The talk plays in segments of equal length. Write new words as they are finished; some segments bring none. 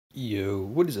Yo,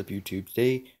 what is up YouTube?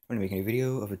 Today I'm going to be making a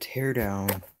video of a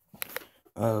teardown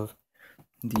of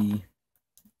the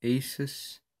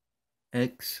Asus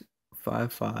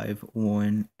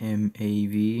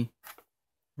x551mav.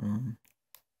 Let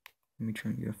me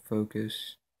try and get a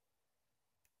focus.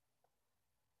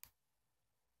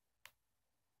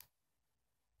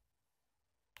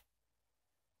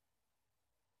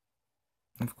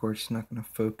 Of course, it's not going to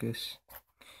focus.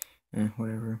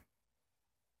 Whatever.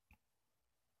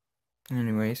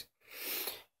 Anyways,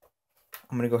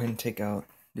 I'm going to go ahead and take out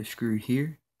the screw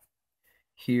here,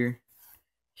 here,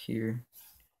 here,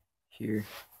 here,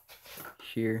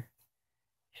 here,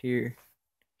 here,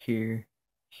 here,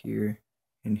 here,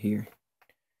 and here.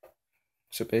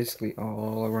 So basically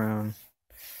all around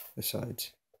the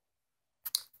sides.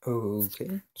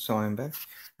 Okay, so I'm back.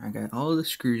 I got all the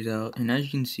screws out, and as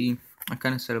you can see, I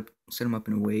kind of set them up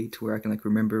in a way to where I can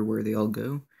remember where they all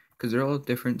go, because they're all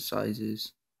different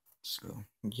sizes. So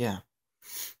yeah.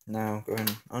 Now go ahead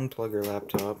and unplug your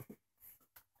laptop,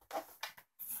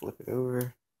 flip it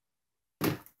over,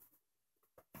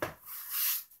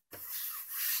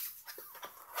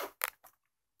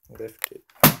 lift it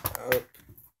up,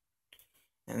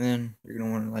 and then you're gonna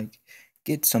want to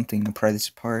get something to pry this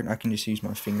apart. I can just use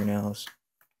my fingernails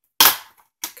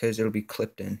because it'll be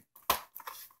clipped in.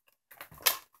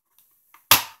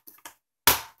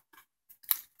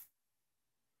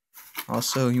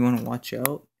 Also, you want to watch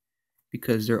out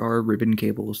because there are ribbon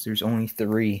cables. There's only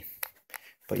 3,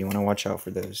 but you want to watch out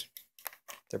for those.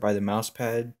 They're by the mouse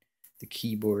pad, the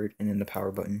keyboard, and then the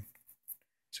power button.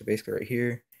 So basically right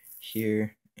here,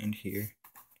 here, and here.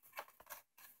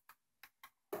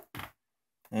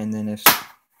 And then if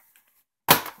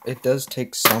it does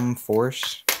take some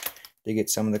force to get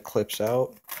some of the clips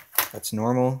out, that's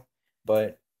normal.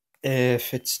 But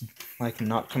if it's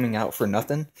not coming out for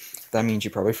nothing, that means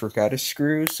you probably forgot a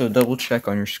screw, so double check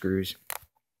on your screws.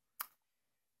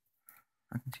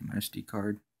 I can see my SD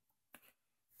card.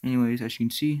 Anyways, as you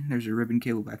can see, there's a ribbon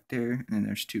cable back there, and then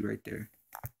there's 2 right there.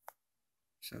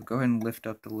 So go ahead and lift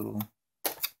up the little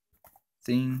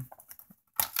thing.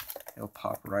 It'll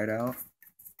pop right out.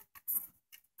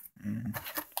 And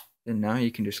then now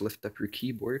you can just lift up your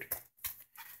keyboard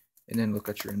and then look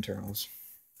at your internals.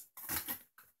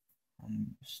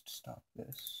 Just stop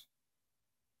this.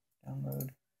 Download.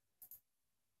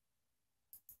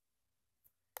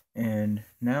 And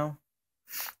now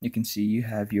you can see you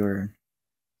have your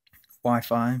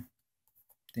Wi-Fi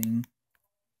thing.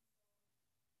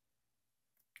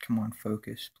 Come on,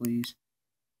 focus, please.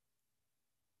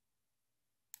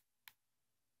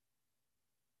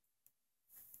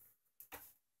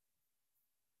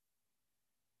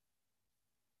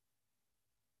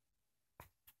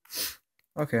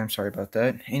 Okay, I'm sorry about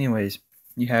that. Anyways,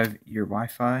 you have your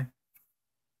Wi-Fi.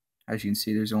 As you can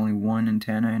see, there's only 1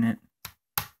 antenna in it.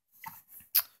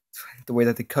 The way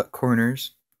that they cut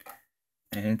corners.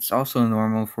 And it's also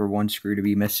normal for 1 screw to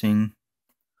be missing.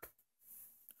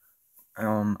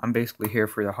 I'm basically here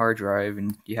for the hard drive,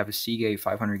 and you have a Seagate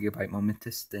 500GB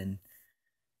Momentous thin.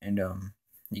 And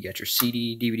you got your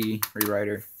CD, DVD,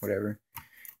 rewriter, whatever.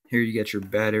 Here you get your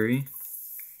battery.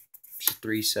 It's a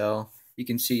 3-cell. You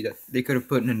can see that they could have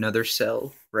put in another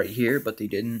cell right here, but they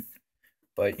didn't.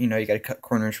 But you gotta cut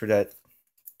corners for that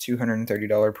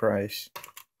 $230 price.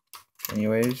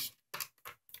 Anyways,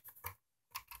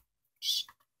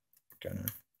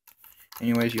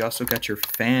 you also got your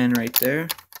fan right there.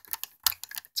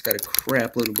 It's got a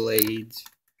crap load of blades.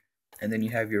 And then you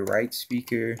have your right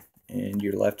speaker and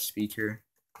your left speaker.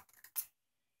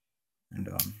 And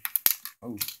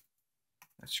oh,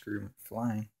 that screw went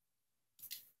flying.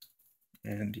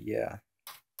 And yeah.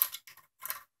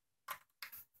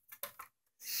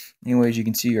 Anyways, you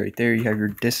can see right there you have your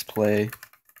display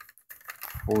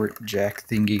port jack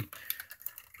thingy.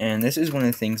 And this is one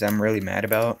of the things I'm really mad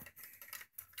about,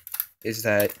 is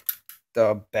that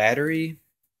the battery,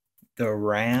 the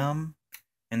RAM,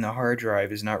 and the hard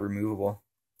drive is not removable.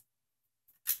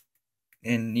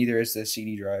 And neither is the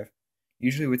CD drive.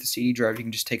 Usually with the CD drive you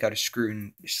can just take out a screw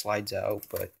and it slides out,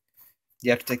 but you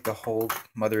have to take the whole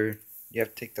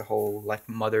not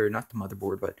the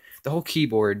motherboard, but the whole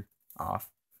keyboard off.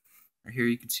 Right here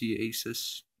you can see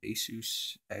Asus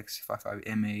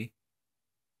x551mav.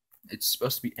 It's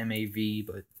supposed to be MAV,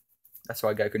 but that's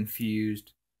why I got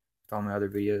confused with all my other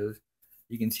videos.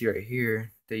 You can see right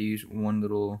here they use 1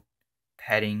 little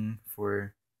padding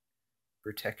for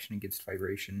protection against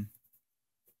vibration.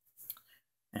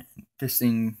 And this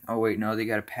thing, oh wait, no, they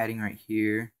got a padding right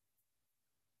here.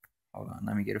 Hold on,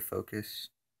 let me get a focus.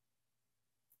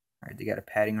 Alright, they got a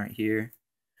padding right here,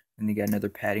 and they got another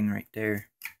padding right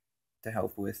there to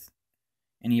help with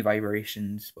any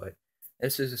vibrations, but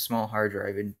this is a small hard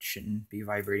drive and shouldn't be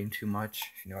vibrating too much,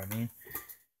 if you know what I mean.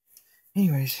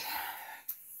 Anyways,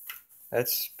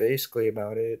 that's basically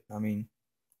about it. I mean,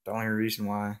 the only reason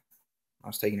why I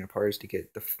was taking it apart is to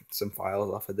get some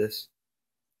files off of this.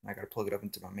 I gotta plug it up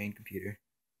into my main computer.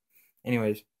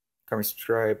 Anyways, comment,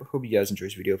 subscribe. Hope you guys enjoyed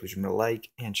this video. Please remember to like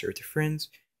and share with your friends.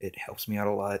 It helps me out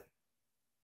a lot.